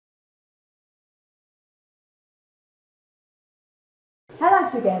Hello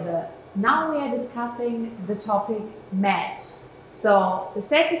together. Now we are discussing the topic match. So the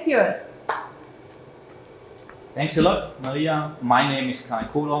stage is yours. Thanks a lot, Maria. My name is Kai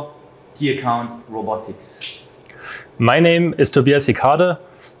Kohler, Key Account Robotics. My name is Tobias Hikade.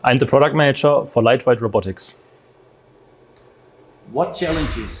 I'm the product manager for Lightweight Robotics. What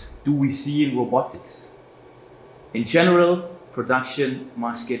challenges do we see in robotics? In general, production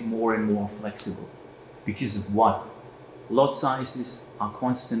must get more and more flexible. Because of what? Lot sizes are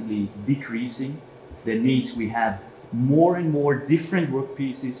constantly decreasing. That means we have more and more different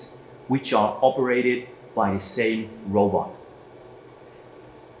workpieces which are operated by the same robot.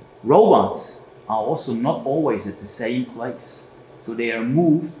 Robots are also not always at the same place. So they are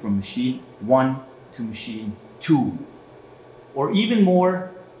moved from machine 1 to machine 2. Or even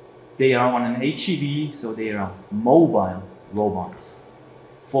more, they are on an HEV, so they are mobile robots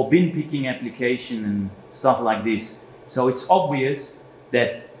for bin picking application and stuff like this. So it's obvious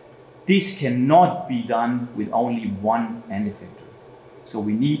that this cannot be done with only one end effector. So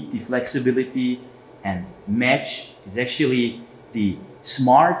we need the flexibility, and match is actually the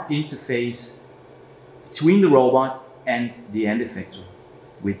smart interface between the robot and the end effector.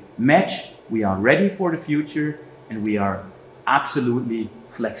 With match, we are ready for the future and we are absolutely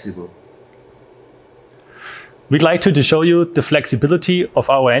flexible. We'd like to show you the flexibility of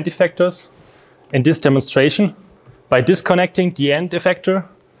our end effectors in this demonstration by disconnecting the end effector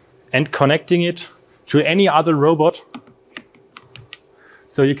and connecting it to any other robot.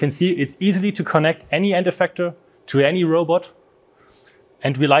 So you can see it's easily to connect any end effector to any robot.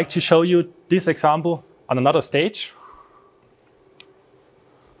 And we like to show you this example on another stage.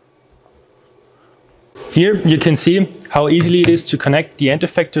 Here you can see how easily it is to connect the end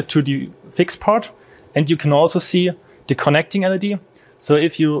effector to the fixed part. And you can also see the connecting LED. So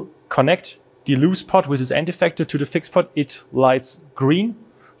if you connect the loose part with this end effector to the fixed part, it lights green.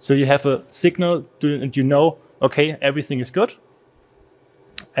 So you have a signal and you know, okay, everything is good.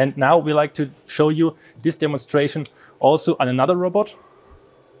 And now we like to show you this demonstration also on another robot.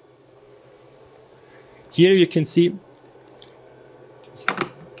 Here you can see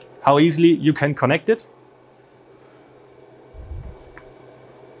how easily you can connect it.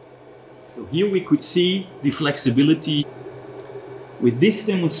 So here we could see the flexibility. With this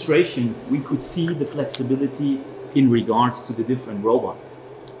demonstration, we could see the flexibility in regards to the different robots.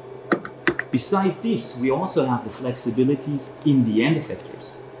 Besides this, we also have the flexibilities in the end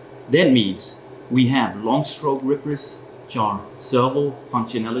effectors. That means we have long stroke grippers, which are servo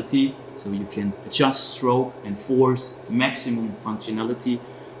functionality, so you can adjust stroke and force maximum functionality.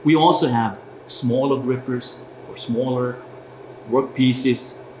 We also have smaller grippers for smaller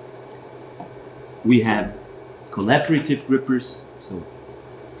workpieces. We have collaborative grippers, so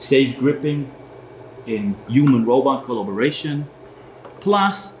safe gripping in human-robot collaboration.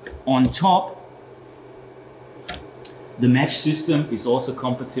 Plus, on top, the mesh system is also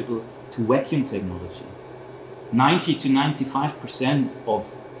compatible to vacuum technology. 90 to 95%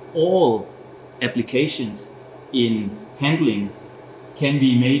 of all applications in handling can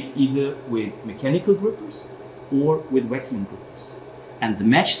be made either with mechanical grippers or with vacuum grippers. And the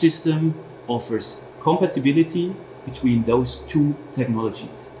mesh system offers compatibility between those two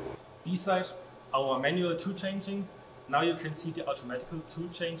technologies. Beside our manual tool changing, now you can see the automatical tool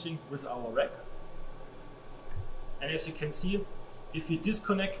changing with our rack. And as you can see, if we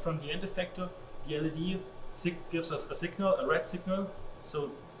disconnect from the end effector, the LED gives us a signal, a red signal, so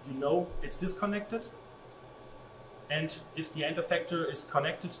you know it's disconnected. And if the end effector is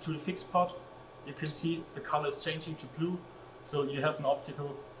connected to the fixed part, you can see the color is changing to blue, so you have an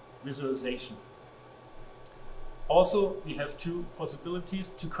optical visualization. Also, we have two possibilities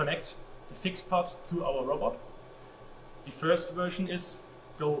to connect the fixed part to our robot. The first version is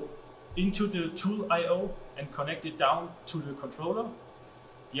go into the tool I/O and connect it down to the controller.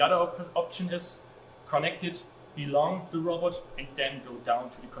 The other option is connect it along the robot and then go down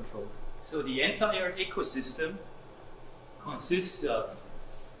to the controller. So the entire ecosystem consists of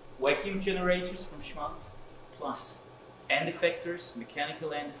vacuum generators from Schmalz plus end effectors,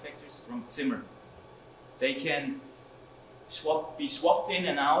 mechanical end effectors from Zimmer. They can be swapped in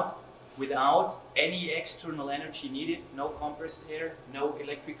and out without any external energy needed, no compressed air, no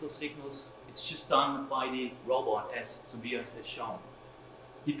electrical signals. It's just done by the robot, as Tobias has shown.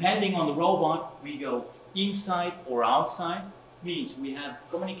 Depending on the robot, we go inside or outside. Means we have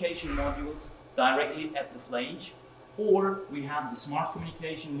communication modules directly at the flange, or we have the smart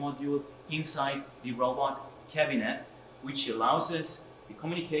communication module inside the robot cabinet, which allows us the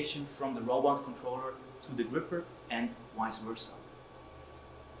communication from the robot controller to the gripper and vice versa.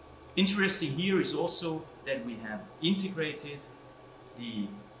 Interesting here is also that we have integrated the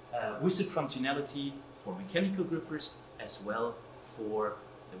wizard functionality for mechanical grippers as well for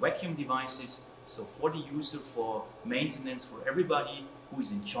the vacuum devices. So for the user, for maintenance, for everybody who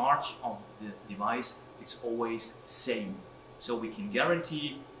is in charge of the device, it's always same. So we can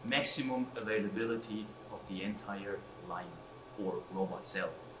guarantee maximum availability of the entire line or robot cell.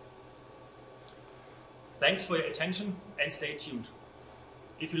 Thanks for your attention and stay tuned.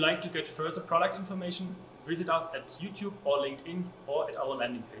 If you'd like to get further product information, visit us at YouTube or LinkedIn or at our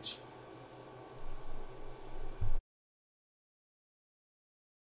landing page.